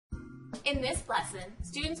In this lesson,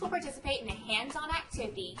 students will participate in a hands-on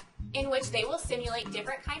activity in which they will simulate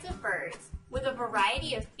different kinds of birds with a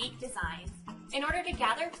variety of beak designs in order to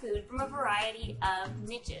gather food from a variety of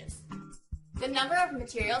niches. The number of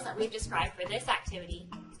materials that we've described for this activity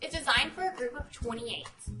is designed for a group of 28.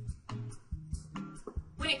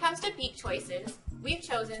 When it comes to beak choices, we've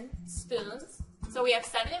chosen spoons, so we have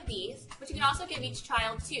 7 of these, but you can also give each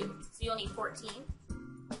child 2, so you'll need 14.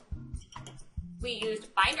 We used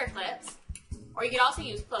binder clips, or you could also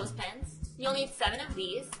use clothespins. You'll need 7 of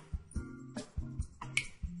these.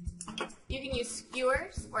 You can use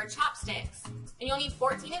skewers or chopsticks, and you'll need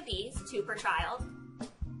 14 of these, 2 per child.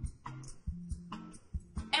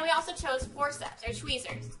 And we also chose forceps or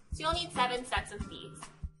tweezers, so you'll need 7 sets of these.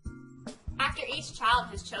 After each child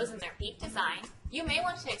has chosen their beak design, you may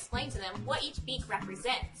want to explain to them what each beak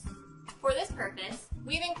represents. For this purpose,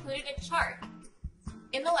 we've included a chart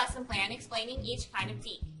in the lesson plan explaining each kind of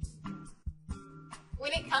beak.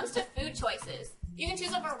 When it comes to food choices, you can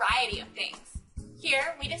choose a variety of things.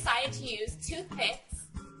 Here, we decided to use toothpicks,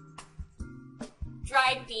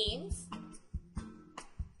 dried beans,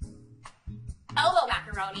 elbow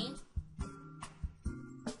macaroni,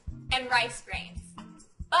 and rice grains.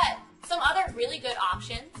 But some other really good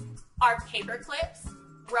options are paper clips,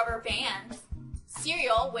 rubber bands,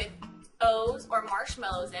 cereal with O's or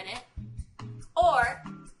marshmallows in it, or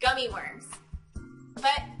gummy worms.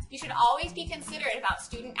 But you should always be considerate about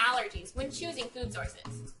student allergies when choosing food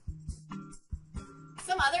sources.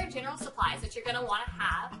 Some other general supplies that you're going to want to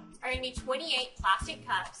have are going to be 28 plastic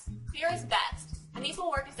cups, clear is best, and these will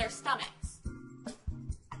work as their stomachs.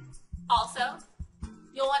 Also,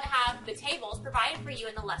 you'll want to have the tables provided for you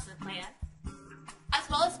in the lesson plan, as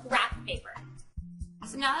well as graph paper.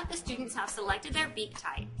 So now that the students have selected their beak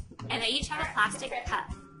type, and they each have a plastic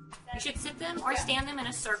cup, you should sit them or stand them in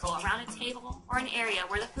a circle around a table or an area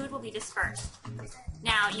where the food will be dispersed.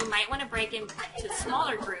 Now, you might want to break into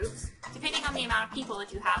smaller groups, depending on the amount of people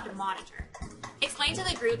that you have to monitor. Explain to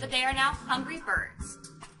the group that they are now hungry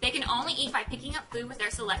birds. They can only eat by picking up food with their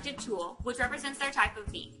selected tool, which represents their type of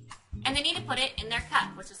beak. And they need to put it in their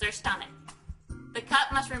cup, which is their stomach. The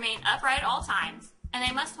cup must remain upright at all times, and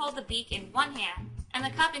they must hold the beak in one hand and the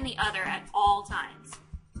cup in the other at all times.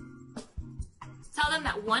 Tell them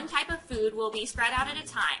that one type of food will be spread out at a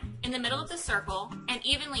time, in the middle of the circle, and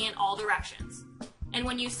evenly in all directions. And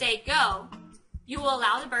when you say go, you will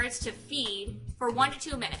allow the birds to feed for 1 to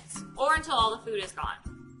 2 minutes, or until all the food is gone.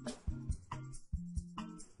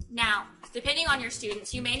 Now, depending on your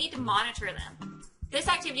students, you may need to monitor them. This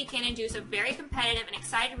activity can induce a very competitive and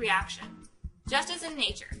excited reaction, just as in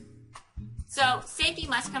nature. So, safety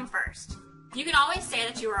must come first. You can always say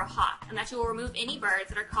that you are a hawk and that you will remove any birds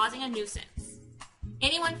that are causing a nuisance.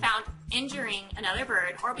 Anyone found injuring another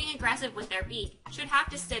bird or being aggressive with their beak should have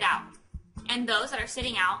to sit out, and those that are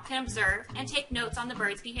sitting out can observe and take notes on the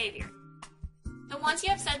bird's behavior. So once you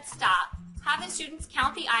have said stop, have the students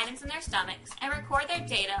count the items in their stomachs and record their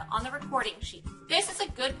data on the recording sheet. This is a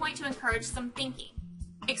good point to encourage some thinking.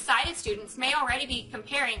 Excited students may already be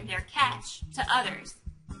comparing their catch to others.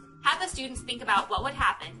 Have the students think about what would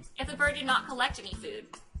happen if the bird did not collect any food.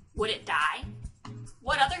 Would it die?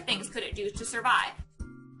 What other things could it do to survive?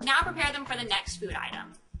 Now prepare them for the next food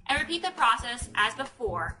item, and repeat the process as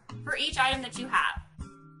before for each item that you have.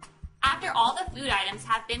 After all the food items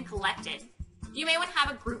have been collected, you may want to have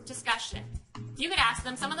a group discussion. You could ask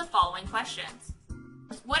them some of the following questions.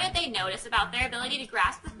 What did they notice about their ability to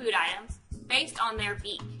grasp the food items based on their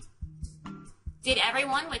beak? Did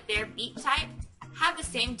everyone with their beak type have the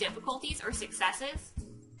same difficulties or successes?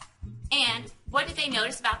 And what did they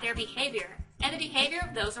notice about their behavior and the behavior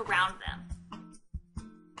of those around them?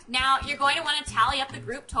 Now, you're going to want to tally up the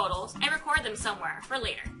group totals and record them somewhere for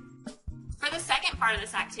later. For the second part of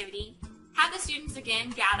this activity, have the students again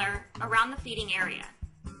gather around the feeding area.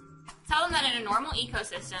 Tell them that in a normal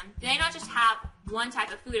ecosystem, they not just have one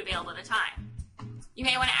type of food available at a time. You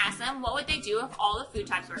may want to ask them what would they do if all the food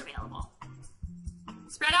types were available.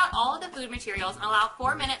 Spread out all of the food materials and allow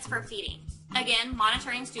 4 minutes for feeding, again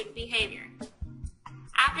monitoring student behavior.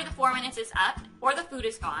 After the 4 minutes is up or the food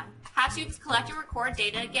is gone, have students collect and record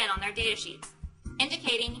data again on their data sheets,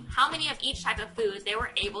 indicating how many of each type of food they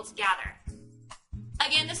were able to gather.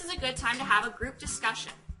 Again, this is a good time to have a group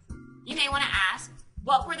discussion. You may want to ask,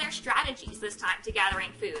 what were their strategies this time to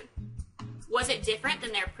gathering food? Was it different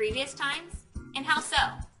than their previous times? And how so?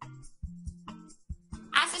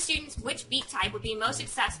 Ask the students which beak type would be most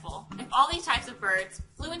successful if all these types of birds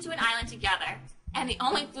flew into an island together and the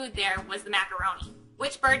only food there was the macaroni.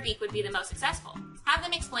 Which bird beak would be the most successful? Have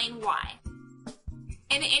them explain why.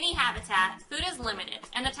 In any habitat, food is limited,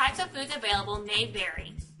 and the types of foods available may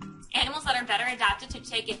vary. Animals that are better adapted to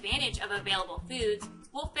take advantage of available foods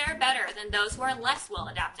will fare better than those who are less well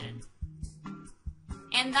adapted,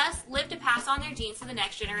 and thus live to pass on their genes to the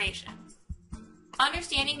next generation.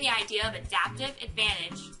 Understanding the idea of adaptive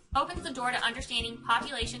advantage opens the door to understanding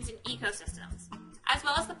populations and ecosystems, as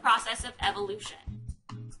well as the process of evolution.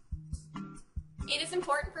 It is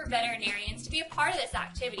important for veterinarians to be a part of this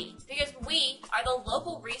activity because we are the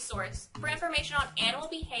local resource for information on animal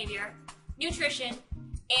behavior, nutrition,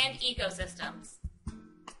 and ecosystems.